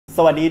ส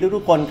วัสดีทุ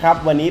กคนครับ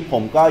วันนี้ผ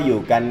มก็อยู่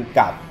กัน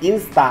กับ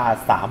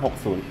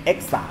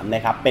INSTA360X3 น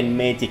ะครับเป็น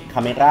Magic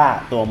Camera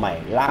ตัวใหม่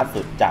ล่า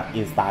สุดจาก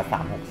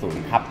INSTA360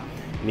 ครับ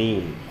นี่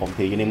ผม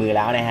ถืออยู่ในมือแ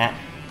ล้วนะฮะ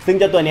ซึ่ง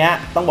เจ้าตัวนี้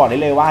ต้องบอกได้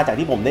เลยว่าจาก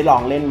ที่ผมได้ลอ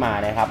งเล่นมา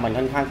นะครับมัน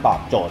ค่อนข้างตอ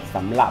บโจทย์ส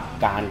ำหรับ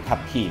การขับ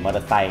ขี่มอเต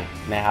อร์ไซค์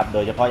นะครับโด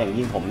ยเฉพาะอย่าง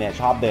ยิ่งผมเนี่ย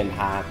ชอบเดินท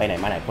างไปไหน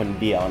มาไหนคน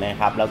เดียวนะ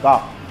ครับแล้วก็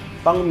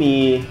ต้องมี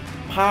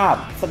ภาพ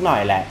สักหน่อ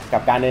ยแหละกั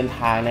บการเดิน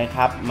ทางนะค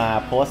รับมา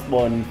โพสต์บ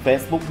น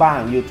Facebook บ้าง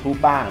YouTube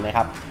บ้างนะค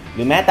รับห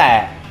รือแม้แต่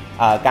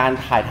การ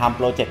ถ่ายทำโ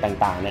ปรเจกต์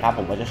ต่างๆนะครับผ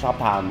มก็จะชอบ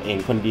ทำเอง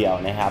คนเดียว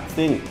นะครับ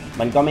ซึ่ง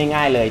มันก็ไม่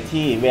ง่ายเลย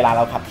ที่เวลาเ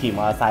ราขับขี่ม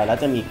อเตอร์ไซค์แล้ว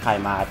จะมีใคร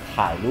มา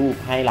ถ่ายรูป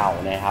ให้เรา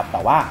นะครับแต่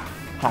ว่า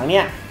ครั้งเนี้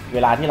ยเว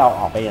ลาที่เราอ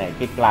อกไปไหน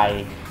ไกล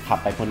ๆขับ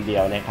ไปคนเดี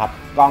ยวนะครับ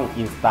กล้อง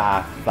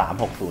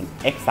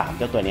Insta360X3 เ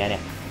จ้าตัวนี้เนี่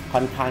ยค่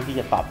อนข้างที่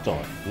จะตอบโจ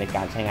ทย์ในก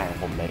ารใช้งานของ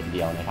ผมเลยทีเ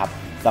ดียวนะครับ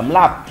สำห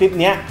รับคลิป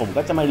นี้ผม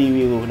ก็จะมารี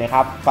วิวนะค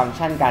รับฟังก์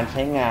ชันการใ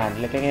ช้งาน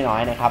เล็กๆน้อ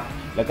ยๆนะครับ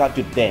แล้วก็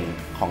จุดเด่น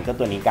ของเจ้า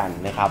ตัวนี้กัน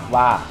นะครับ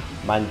ว่า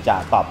มันจะ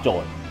ตอบโจ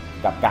ทย์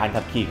กับการ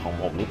ขับขี่ของ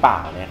ผมหรือเปล่า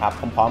นะครับ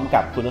พร้อมๆ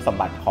กับคุณสม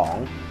บัติของ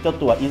เจ้า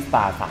ตัว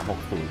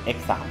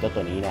Insta360X3 เจ้า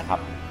ตัวนี้นะครับ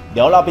เ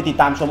ดี๋ยวเราไปติด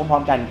ตามชมพร้อ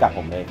มๆกันกับผ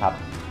มเลยครับ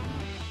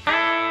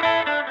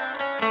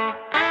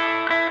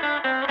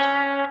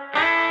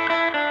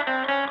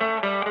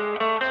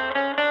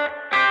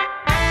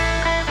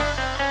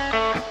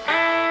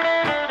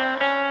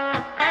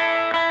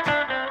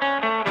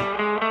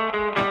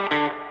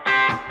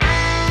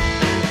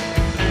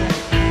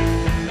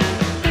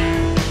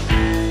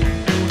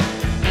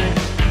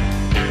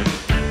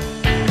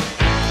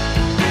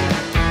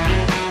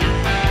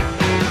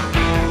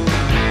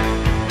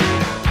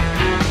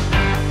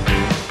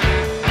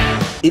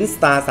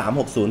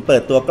Insta360 เปิ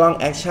ดตัวกล้อง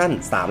แอคชั่น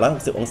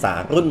360องศา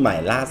รุ่นใหม่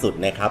ล่าสุด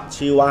นะครับ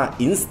ชื่อว่า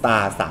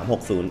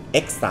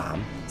Insta360X3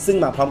 ซึ่ง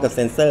มาพร้อมกับเ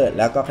ซ็นเซอร์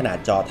แล้วก็ขนาด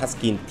จอทัชส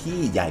กรีนที่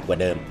ใหญ่กว่า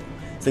เดิม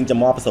ซึ่งจะ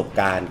มอบประสบ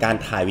การณ์การ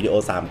ถ่ายวิดีโอ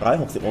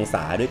360องศ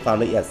าด้วยความ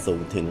ละเอียดสู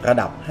งถึงระ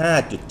ดับ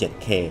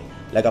 5.7K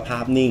และก็ภา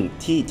พนิ่ง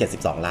ที่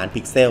72ล้าน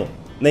พิกเซล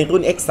ในรุ่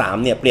น X3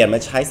 เนี่ยเปลี่ยนมา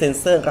ใช้เซ็น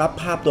เซอร์รับ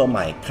ภาพตัวให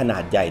ม่ขนา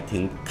ดใหญ่ถึ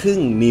งครึ่ง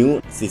นิ้ว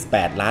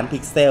48ล้าน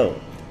พิกเซล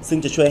ซึ่ง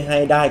จะช่วยให้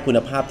ได้คุณ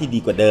ภาพที่ดี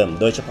กว่าเดิม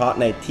โดยเฉพาะ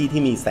ในที่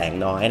ที่มีแสง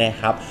น้อยนะ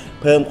ครับ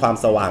เพิ่มความ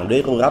สว่างด้ว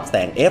ยรูรับแส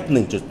ง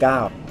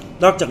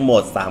f1.9 นอกจากโหม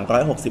ด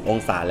360อง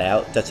ศาแล้ว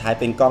จะใช้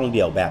เป็นกล้องเ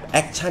ดี่ยวแบบ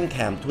Action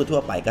Cam ทั่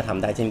วๆไปก็ท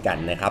ำได้เช่นกัน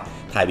นะครับ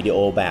ถ่ายวิดีโอ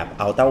แบบ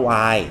Ultra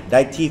Wide ได้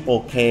ที่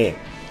 4K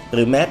ห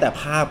รือแม้แต่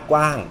ภาพก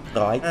ว้าง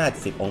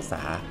150องศ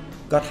า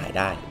ก็ถ่ายไ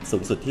ด้สู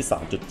งสุดที่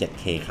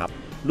 2.7K ครับ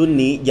รุ่น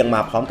นี้ยังม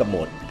าพร้อมกับโหม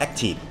ด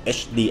Active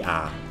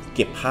HDR เ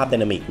ก็บภาพ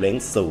Dynamic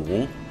Range สูง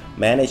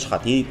แม้ในช็อต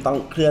ที่ต้อง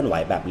เคลื่อนไหว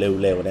แบบเ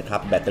ร็วๆนะครั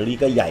บแบตเตอรี่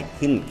ก็ใหญ่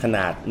ขึ้นขน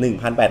าด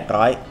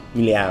 1,800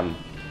 มิลลิแอมป์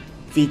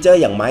ฟีเจอร์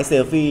อย่างไม้เซ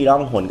ลฟี่ล่อ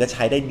งหนก็ใ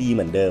ช้ได้ดีเห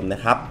มือนเดิมนะ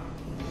ครับ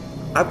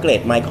อัปเกร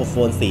ดไมโครโฟ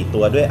น4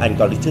ตัวด้วยอัล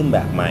กอริทึมแบ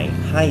บใหม่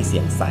ให้เสี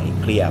ยงใส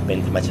เคลียร์เป็น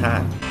ธรรมชา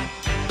ติ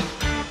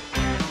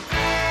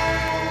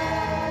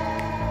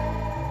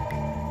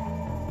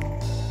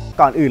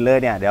ก่อนอื่นเลย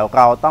เนี่ยเดี๋ยว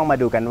เราต้องมา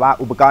ดูกันว่า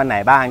อุปกรณ์ไหน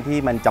บ้างที่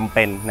มันจำเ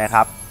ป็นนะค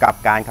รับกับ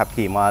การขับ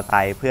ขี่มอเตอร์ไซ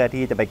ค์เพื่อ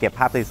ที่จะไปเก็บภ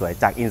าพสวย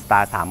ๆจาก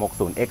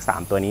Insta360X3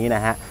 ตัวนี้น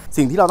ะฮะ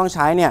สิ่งที่เราต้องใ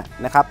ช้เนี่ย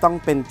นะครับต้อง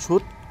เป็นชุ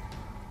ด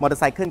มอเตอร์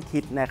ไซค์เคลื่อนคิ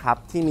ดนะครับ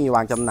ที่มีว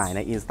างจำหน่ายใน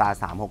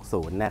Insta360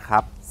 นะครั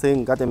บซึ่ง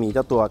ก็จะมีเ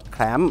จ้าตัวแค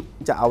ลม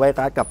จะเอาไว้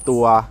รัดกับตั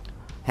ว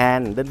แฮ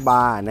นด์บ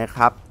าร์นะค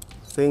รับ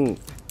ซึ่ง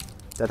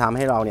จะทำใ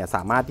ห้เราเนี่ยส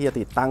ามารถที่จะ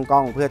ติดตั้งกล้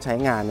องเพื่อใช้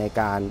งานใน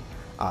การ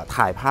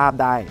ถ่ายภาพ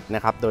ได้น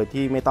ะครับโดย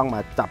ที่ไม่ต้องมา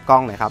จับกล้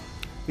องนะครับ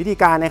วิธี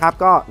การนะครับ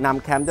ก็น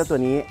ำแคมเจ้าตัว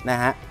นี้นะ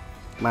ฮะ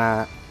มา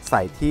ใ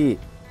ส่ที่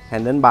แฮ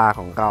นเดิลบาร์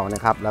ของเราน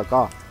ะครับแล้ว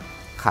ก็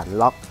ขัน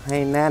ล็อกให้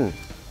แน่น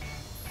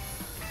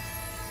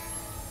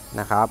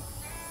นะครับ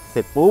เส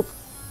ร็จปุ๊บ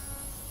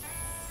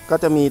ก็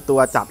จะมีตัว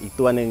จับอีก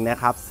ตัวหนึ่งนะ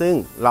ครับซึ่ง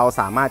เรา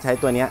สามารถใช้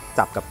ตัวนี้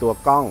จับกับตัว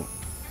กล้อง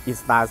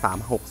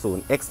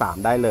Insta360X3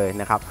 ได้เลย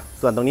นะครับ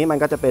ส่วนตรงนี้มัน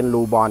ก็จะเป็น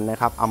รูบอลนะ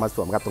ครับเอามาส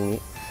วมกับตรงนี้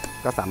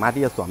ก็สามารถ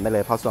ที่จะสวมได้เล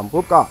ยพอสวม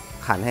ปุ๊บก็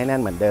ขันให้แน่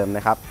นเหมือนเดิม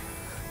นะครับ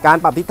การ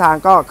ปรับทิศทาง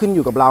ก็ขึ้นอ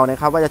ยู่กับเรานะ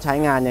ครับว่าจะใช้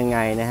งานยังไง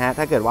นะฮะ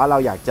ถ้าเกิดว่าเรา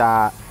อยากจะ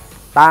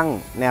ตั้ง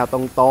แนวต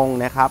รง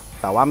ๆนะครับ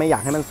แต่ว่าไม่อยา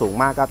กให้มันสูง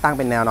มากก็ตั้งเ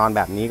ป็นแนวนอนแ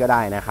บบนี้ก็ไ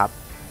ด้นะครับ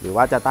หรือ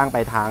ว่าจะตั้งไป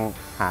ทาง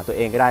หาตัวเ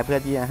องก็ได้เพื่อ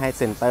ที่จะให้เ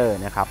ซนเตอร์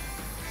นะครับ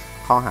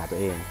เข้าหาตัว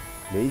เอง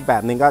หรืออีกแบ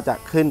บหนึ่งก็จะ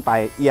ขึ้นไป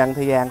เอียงท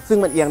ะแยงซึ่ง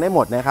มันเอียงได้ห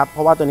มดนะครับเพร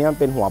าะว่าตัวนี้มัน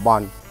เป็นหัวบอ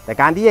ลแต่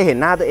การที่จะเห็น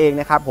หน้าตัวเอง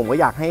นะครับผมก็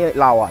อยากให้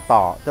เรา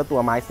ต่อเจ้าตัว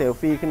ไม้เซล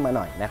ฟี่ขึ้นมาห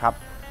น่อยนะครับ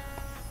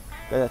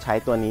ก็จะใช้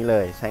ตัวนี้เล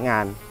ยใช้งา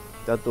น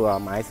เจ้าตัว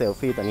ไม้เซล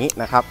ฟี่ตัวนี้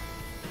นะครับ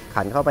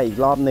ขันเข้าไปอีก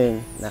รอบหนึ่ง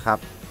นะครับ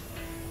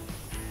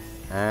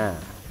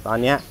ตอน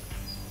นี้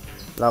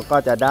เราก็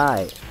จะได้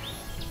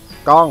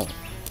กล้อง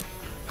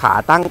ขา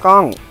ตั้งกล้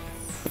อง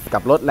กั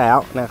บรถแล้ว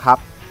นะครับ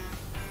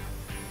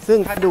ซึ่ง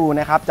ถ้าดู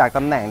นะครับจากต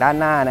ำแหน่งด้าน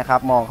หน้านะครับ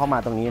มองเข้ามา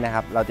ตรงนี้นะค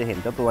รับเราจะเห็น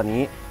เจ้าตัว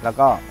นี้แล้ว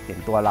ก็เห็น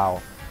ตัวเรา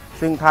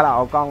ซึ่งถ้าเราเอ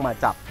ากล้องมา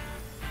จับ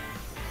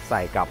ใ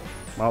ส่กับ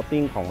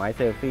mounting ของไม้เ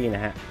ซลฟี่น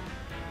ะฮะ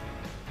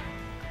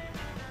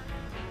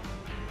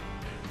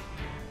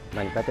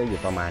มันก็จะอยู่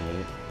ประมาณนี้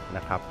น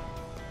ะครับ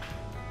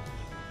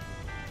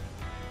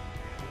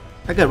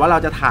ถ้าเกิดว่าเรา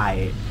จะถ่าย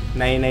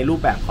ในรูป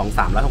แบบของ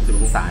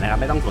360องศานะครับ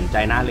ไม่ต้องสนใจ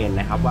หน้าเลน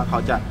นะครับว่าเขา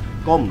จะ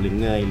ก้มหรือ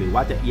เงยหรือว่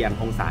าจะเอียง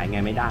องศาไง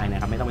ไม่ได้นะ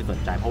ครับไม่ต้องไปสน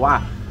ใจเพราะว่า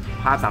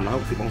ภาพ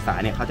360องศา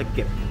เนี่ยเขาจะเ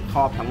ก็บคร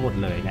อบทั้งหมด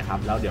เลยนะครับ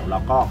แล้วเดี๋ยวเรา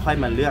ก็ค่อย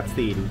มาเลือก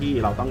ซีนที่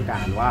เราต้องกา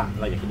รว่า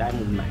เราอยากจะได้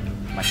มุมไหน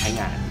มาใช้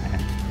งานนะฮ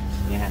ะ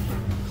นี่ฮะ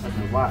ถ้าสม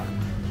มติว่า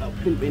เรา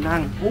ขึ้นไปนั่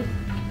งปุ๊บ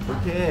โอ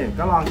เค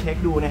ก็ลองเช็ค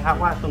ดูนะครับ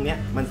ว่าตรงเนี้ย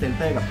มันเซนเ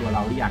ตอร์กับตัวเร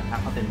าหรือยังถ้า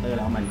เขาเซนเตอร์แ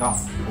ล้วมันก็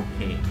โอเค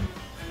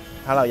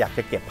ถ้าเราอยากจ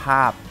ะเก็บภ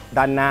าพ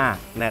ด้านหน้า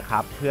นะครั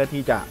บเพื่อ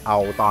ที่จะเอา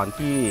ตอน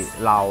ที่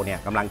เราเนี่ย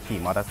กำลังขี่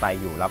มอเตอร์ไซ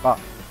ค์อยู่แล้วก็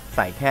ใ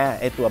ส่แค่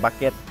ไอตัวบัค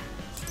เก็ต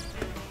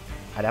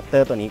อะแดปเตอ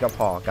ร์ตัวนี้ก็พ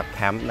อกับแค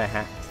มป์นะฮ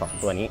ะ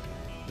2ตัวนี้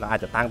เราอาจ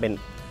จะตั้งเป็น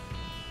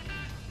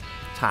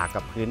ฉาก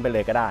กับพื้นไปเล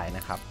ยก็ได้น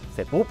ะครับเส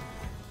ร็จปุ๊บ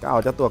ก็เอา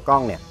เจ้าตัวกล้อ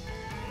งเนี่ย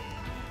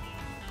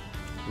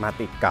มา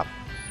ติดกับ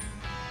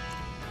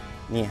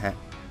นี่ฮะ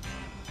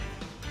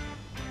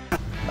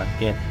บัคเ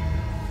ก็ต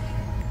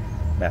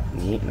แบบ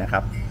นี้นะค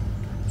รับ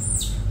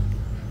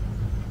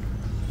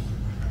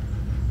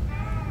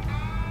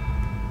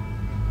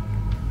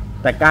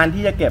แต่การ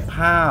ที่จะเก็บภ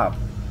าพ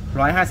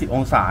150อ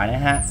งศาน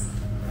ะฮะ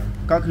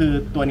ก็คือ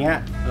ตัวนี้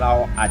เรา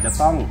อาจจะ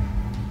ต้อง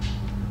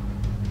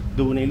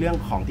ดูในเรื่อง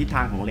ของทิศท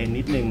างของเลน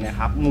นิดนึงนะ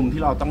ครับมุม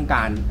ที่เราต้องก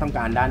า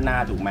รด้านหน้า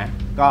ถูกไหม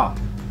ก็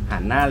หั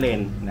นหน้าเล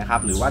นนะครับ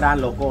หรือว่าด้าน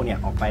โลโก้เนี่ย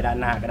ออกไปด้าน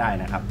หน้าก็ได้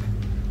นะครับ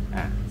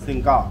ซึ่ง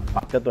ก็ป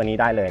รับเจ้าตัวนี้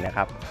ได้เลยนะค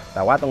รับแ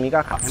ต่ว่าตรงนี้ก็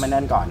ขับให้มันแ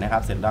น่นก่อนนะครั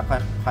บเสร็จแล้ว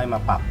ค่อยมา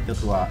ปรับเจ้า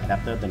ตัวอะแด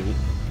ปเตอร์ตัวนี้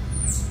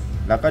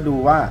แล้วก็ดู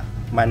ว่า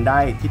มันได้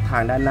ทิศทา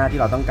งด้านหน้าที่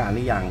เราต้องการห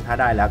รือยังถ้า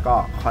ได้แล้วก็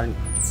ค่อย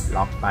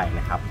ล็อกไป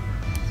นะครับ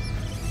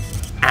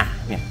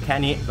เนี่ยแค่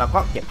นี้เราก็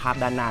เก็บภาพ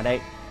ด้านหน้าได้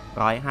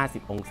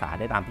150องศา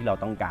ได้ตามที่เรา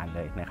ต้องการเล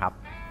ยนะครับ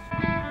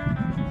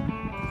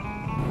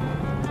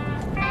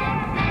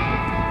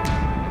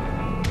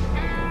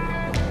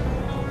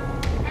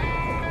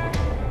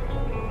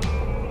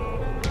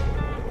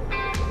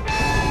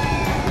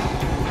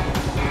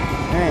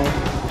Hey,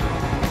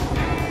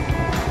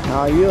 how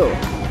are you?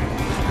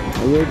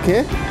 Are you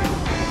okay?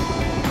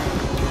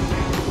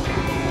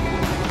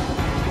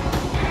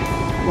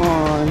 Come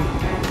on.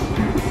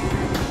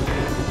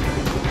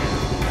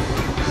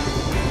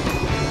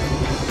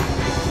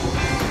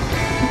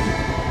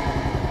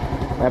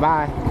 Bye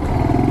bye.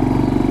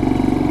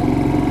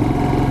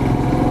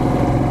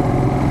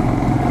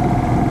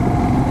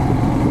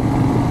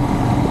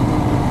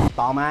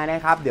 ต่อมาน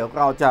ะครับเดี๋ยว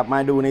เราจะมา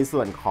ดูในส่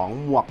วนของ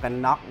หมวกกัน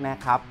น็อกนะ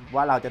ครับ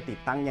ว่าเราจะติด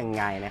ตั้งยัง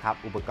ไงนะครับ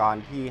อุปกร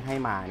ณ์ที่ให้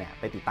มาเนี่ย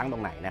ไปติดตั้งตร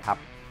งไหนนะครับ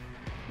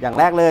อย่าง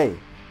แรกเลย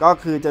ก็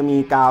คือจะมี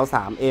กาว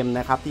 3M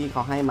นะครับที่เข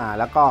าให้มา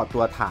แล้วก็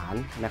ตัวฐาน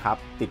นะครับ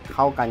ติดเ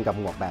ข้ากันกับ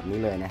หมวกแบบนี้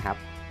เลยนะครับ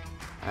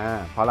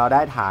พอเราไ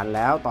ด้ฐานแ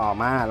ล้วต่อ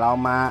มาเรา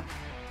มา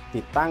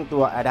ติดตั้งตั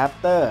วอะแดป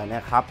เตอร์น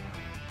ะครับ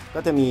ก็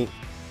จะมี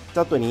เ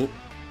จ้าตัวนี้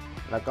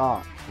แล้วก็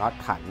น็อต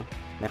ขัน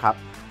นะครับ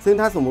ซึ่ง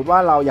ถ้าสมมุติว่า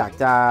เราอยาก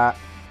จะ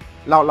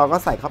เราก็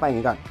ใส่เข้าไปอย่าง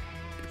นี้ก่อน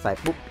ใส่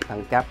ปุ๊บทา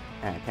งแก๊ป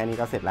แค่นี้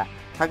ก็เสร็จแล้ว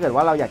ถ้าเกิดว่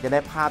าเราอยากจะได้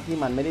ภาพที่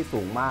มันไม่ได้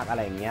สูงมากอะไ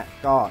รอย่างเงี้ย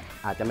ก็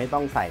อาจจะไม่ต้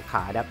องใส่ข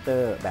าอะแดปเตอ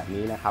ร์แบบ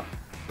นี้นะครับ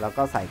แล้ว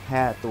ก็ใส่แ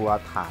ค่ตัว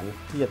ฐาน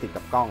ที่จะติด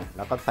กับกล้องแ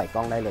ล้วก็ใส่ก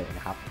ล้องได้เลยน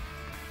ะครับ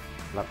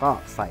แล้วก็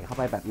ใส่เข้าไ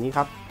ปแบบนี้ค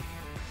รับ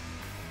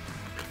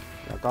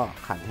แล้วก็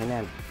ขันให้แ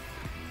น่น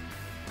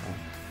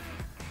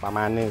ประม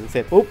าณนึงเส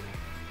ร็จปุ๊บ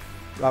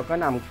เราก็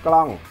นำก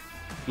ล้อง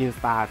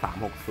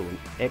INSTA360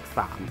 X3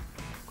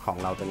 ของ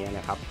เราตัวนี้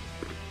นะครับ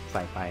ใ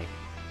ส่ไป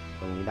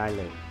ตรงนี้ได้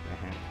เลยนะ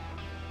ฮะ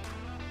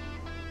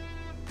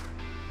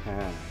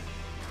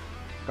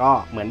ก็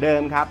เหมือนเดิ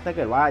มครับถ้าเ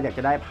กิดว่าอยากจ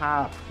ะได้ภา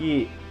พที่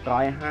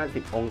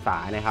150องศา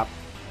นะครับ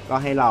ก็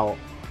ให้เรา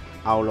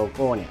เอาโลโ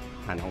ก้เนี่ย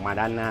หันออกมา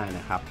ด้านหน้าน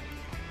ะครับ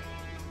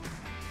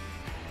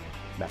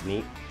แบบนี้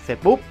เสร็จ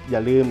ปุ๊บอย่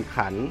าลืม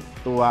ขัน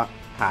ตัว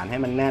ฐานให้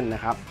มันแน่นน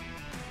ะครับ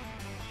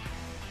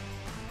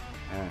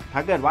ถ้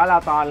าเกิดว่า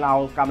ตอนเรา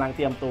กำลังเต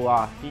รียมตัว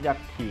ที่จะ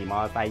ขี่มอ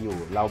เตอร์ไซค์อยู่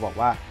เราบอก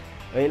ว่า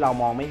เรา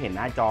มองไม่เห็นห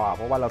น้าจอเ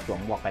พราะว่าเราสวม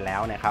หมวกไปแล้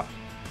วนะครับ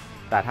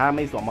แต่ถ้าไ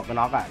ม่สวมหมวกกัน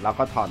น็อกเรา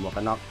ก็ถอดหมวก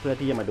กันน็อกเพื่อ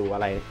ที่จะมาดูอะ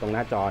ไรตรงหน้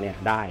าจอเนี่ย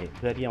ได้เ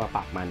พื่อที่จะมาป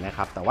รับมันนะค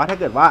รับแต่ว่าถ้า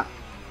เกิดว่า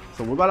ส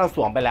มมุติว่าเราส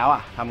วมไปแล้ว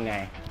ทำไง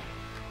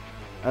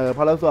พ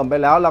อเราสวมไป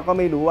แล้วเราก็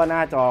ไม่รู้ว่าหน้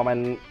าจอ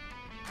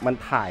มัน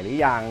ถ่ายหรื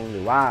อยังห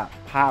รือว่า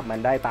ภาพมัน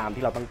ได้ตาม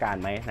ที่เราต้องการ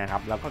ไหมนะครั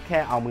บเราก็แค่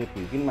เอามือ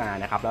ถือขึ้นมา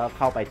นะครับแล้วเ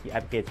ข้าไปที่แอ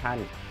ปพลิเคชัน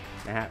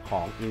นะฮะข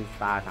อง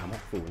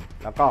INSTA360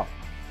 แล้วก็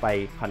ไป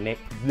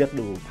Connect เลือก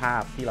ดูภา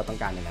พที่เราต้อง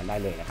การในนั้นได้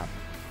เลยนะครับ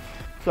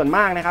ส่วนม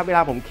ากนะครับเวล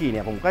าผมขี่เ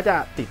นี่ยผมก็จะ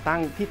ติดตั้ง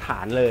ที่ฐา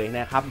นเลย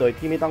นะครับโดย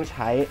ที่ไม่ต้องใ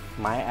ช้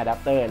ไม้อะแดป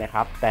เตอร์นะค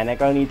รับแต่ใน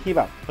กรณีที่แ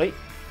บบ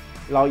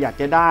เราอยาก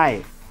จะได้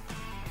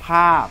ภ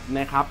าพ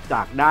นะครับจ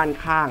ากด้าน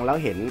ข้างแล้ว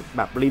เห็นแ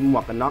บบริมหม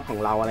วกกันน็อกของ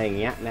เราอะไรอย่าง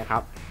เงี้ยนะครั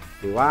บ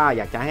หรือว่าอ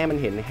ยากจะให้มัน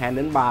เห็นแฮนเ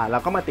ดิลบาร์เรา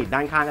ก็มาติดด้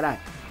านข้างก็ได้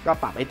ก็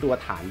ปรับไอ้ตัว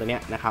ฐานตัวเนี้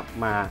ยนะครับ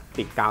มา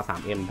ติดกาว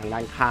 3M ทางด้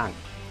านข้าง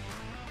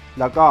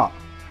แล้วก็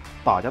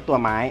ต่อเจ้าตัว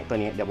ไม้ตัว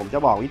นี้เดี๋ยวผมจะ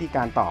บอกวิธีก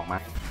ารต่อมา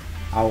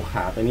เอาข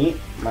าตัวนี้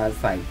มา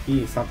ใส่ที่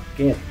ซ็อกเ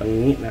ก็ตตรง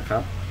นี้นะครั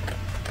บ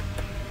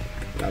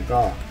แล้วก็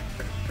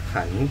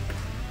ขัน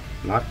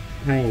น็อต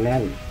ให้แน่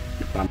น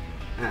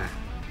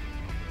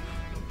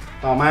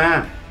ต่อมา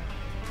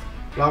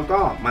เราก็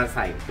มาใ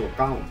ส่ตัว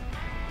กล้อง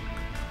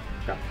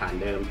กับฐาน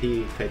เดิมที่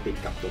เคยติด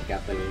กับตัวแก๊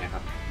ปตัวนี้นะค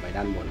รับไว้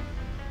ด้านบน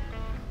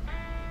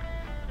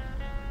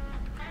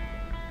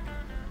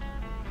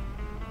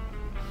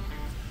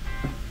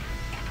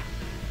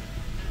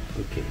โอ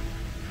เค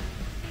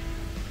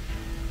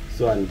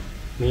ส่วน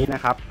นี้นะ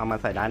ครับเอามา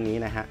ใส่ด้านนี้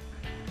นะฮะ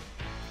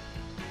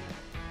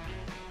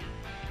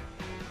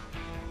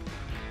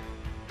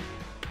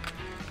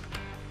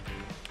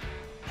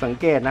สัง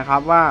เกตนะครั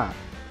บว่า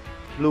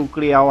รูเก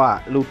ลีย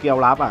ว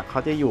รับเขา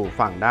จะอยู่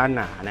ฝั่งด้านห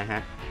นานะฮ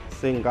ะ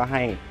ซึ่งก็ใ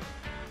ห้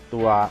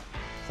ตัว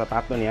ส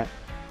ตั๊ดตัวนี้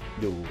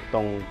อยู่ต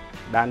รง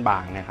ด้านบา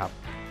งนะครับ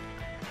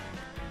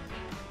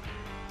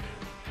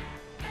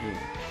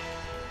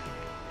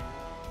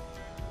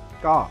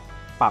ก็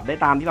ปรับได้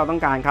ตามที่เราต้อ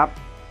งการครับ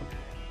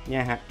เนี่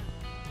ยฮะ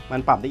มัน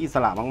ปรับได้อิส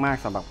ระมาก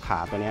ๆสำหรับขา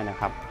ตัวนี้นะ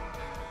ครับ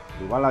ห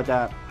รือว่าเราจะ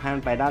ให้มั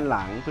นไปด้านห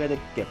ลังเพื่อจะ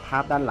เก็บภา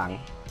พด้านหลัง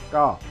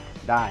ก็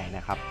ได้น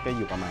ะครับก็อ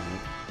ยู่ประมาณนี้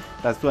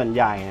แต่ส่วนใ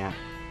หญ่นะ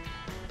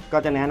ก็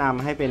จะแนะน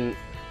ำให้เป็น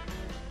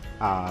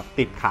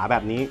ติดขาแบ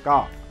บนี้ก็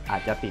อา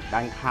จจะติดด้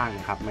านข้าง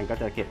นะครับมันก็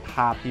จะเก็บภ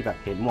าพที่แบบ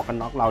เห็นหมวกกัน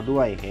น็อกเราด้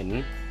วยเห็น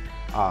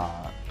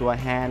ตัว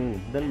แฮนด์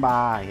ด้านบา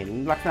ร์เห็น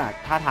ลักษณะ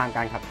ท่าทางก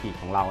ารขับขี่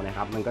ของเรานะค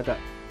รับมันก็จะ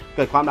เ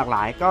กิดความหลากหล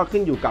ายก็ขึ้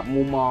นอยู่กับ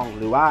มุมมอง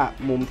หรือว่า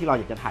มุมที่เรา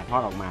อยากจะถ่ายทอ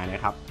ดออกมาน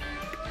ะครับ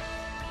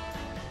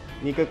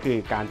นี่ก็คือ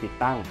การติด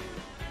ตั้ง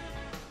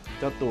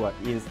เจ้าตัว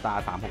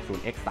INSTA360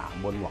 X3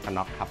 บนหมวกกัน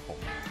น็อกครับผม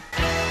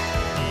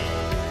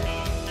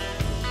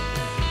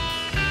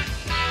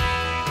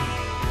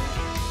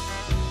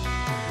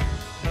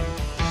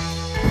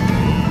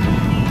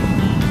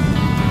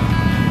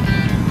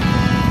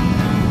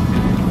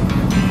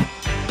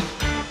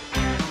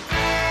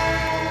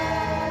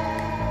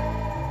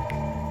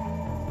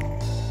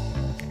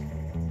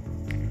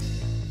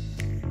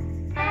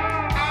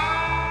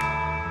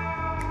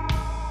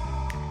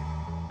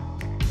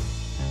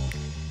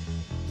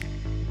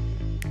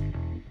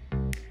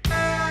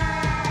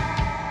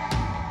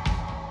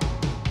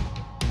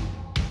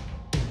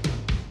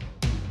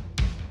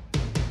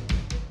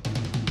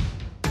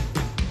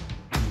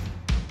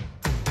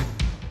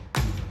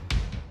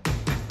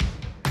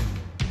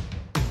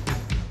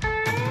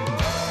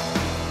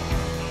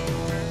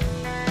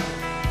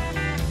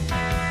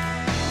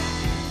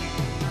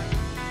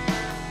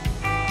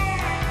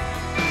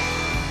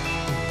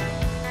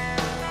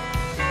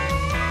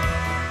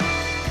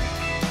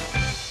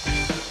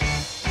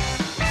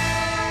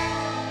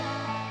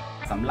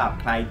สำหรับ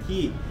ใคร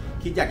ที่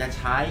คิดอยากจะใ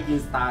ช้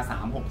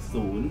INSTA360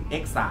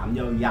 X3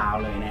 ยาว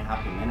ๆเลยนะครับ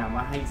ผมแนะนำ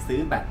ว่าให้ซื้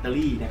อแบตเตอ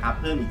รี่นะครับ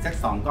เพิ่มอีกสัก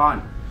2ก้อน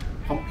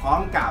พร้อ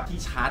มกับที่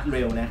ชาร์จเ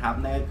ร็วนะครับ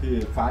นั่นก็คือ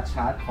Fast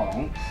Charge ของ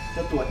เ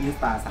จ้าตัว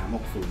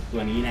INSTA360 ตั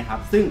วนี้นะครับ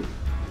ซึ่ง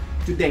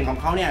จุดเด่นของ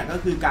เขาเนี่ยก็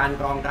คือการ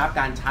รองรับ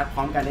การชาร์จพ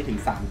ร้อมกันได้ถึง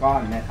3ก้อ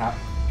นนะครับ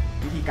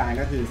วิธีการ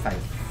ก็คือใส่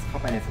เข้า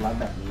ไปในสล็อต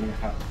แบบนี้น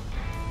ะครับ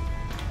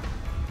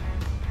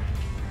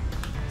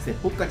เสร็จ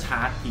ปุ๊บก็ช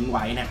าร์จทิ้งไ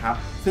ว้นะครับ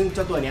ซึ่งเ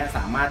จ้าตัวนี้ส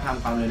ามารถท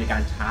ำความเร็วในกา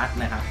รชาร์จ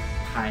นะครับ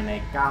ภายใน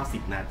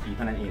 90 นาทีเ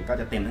ท่านั้นเองก็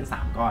จะเต็มทั้ง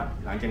3ก้อน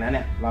หลังจากนั้นเ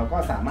นี่ยเราก็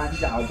สามารถ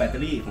ที่จะเอาแบตเตอ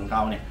รี่ของเร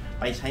าเนี่ย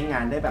ไปใช้งา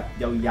นได้แบบ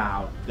ยาว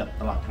ๆเกือบ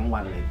ตลอดทั้งวั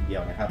นเลยทีเดีย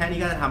วนะครับแค่นี้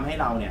ก็จะทำให้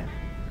เราเนี่ย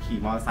ขี่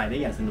มอเตอร์ไซค์ได้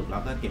อย่างสนุกแล้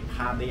วก็เก็บภ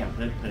าพได้อย่างเพ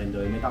ลิดเพลินโด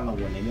ยไม่ต้องกัง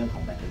วลในเรื่องขอ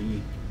งแบตเตอรี่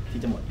ที่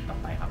จะหมดต่อ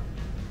ไปครั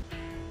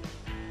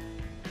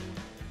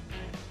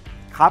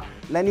บ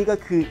และนี่ก็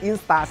คือ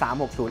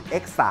INSTA360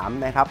 X3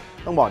 นะครับ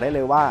ต้องบอกได้เ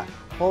ลยว่า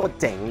โคตร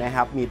เจ๋งนะค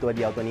รับมีตัวเ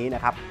ดียวตัวนี้น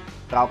ะครับ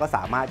เราก็ส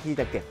ามารถที่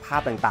จะเก็บภา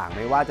พต่างๆไ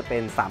ม่ว่าจะเป็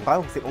น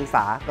360องศ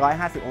า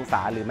150องศ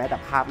าหรือแม้แต่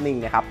ภาพนิ่ง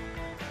นะครับ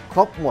คร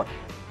บหมด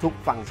ทุก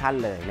ฟังก์ชัน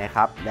เลยนะค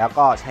รับแล้ว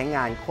ก็ใช้ง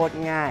านโคตร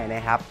ง่ายน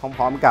ะครับพ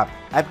ร้อมๆกับ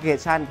แอปพลิเค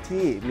ชัน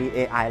ที่มี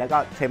AI แล้วก็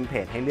เทมเพล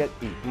ตให้เลือก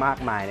อีกมาก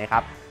มายนะครั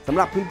บสำห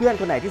รับเพื่อนๆ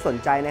คนไหนที่สน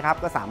ใจนะครับ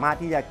ก็สามารถ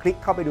ที่จะคลิก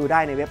เข้าไปดูได้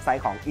ในเว็บไซ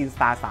ต์ของ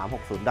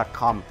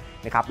insta360.com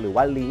นะครับหรือ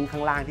ว่าลิงก์ข้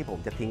างล่างที่ผม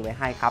จะทิ้งไว้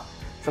ให้ครับ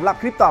สำหรับ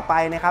คลิปต่อไป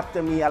นะครับจ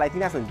ะมีอะไร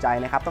ที่น่าสนใจ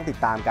นะครับต้องติด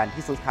ตามกัน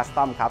ที่ Zeus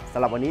Custom ครับสำ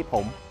หรับวันนี้ผ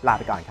มลา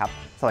ไปก่อนครับ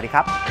สวัสดีค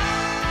รับ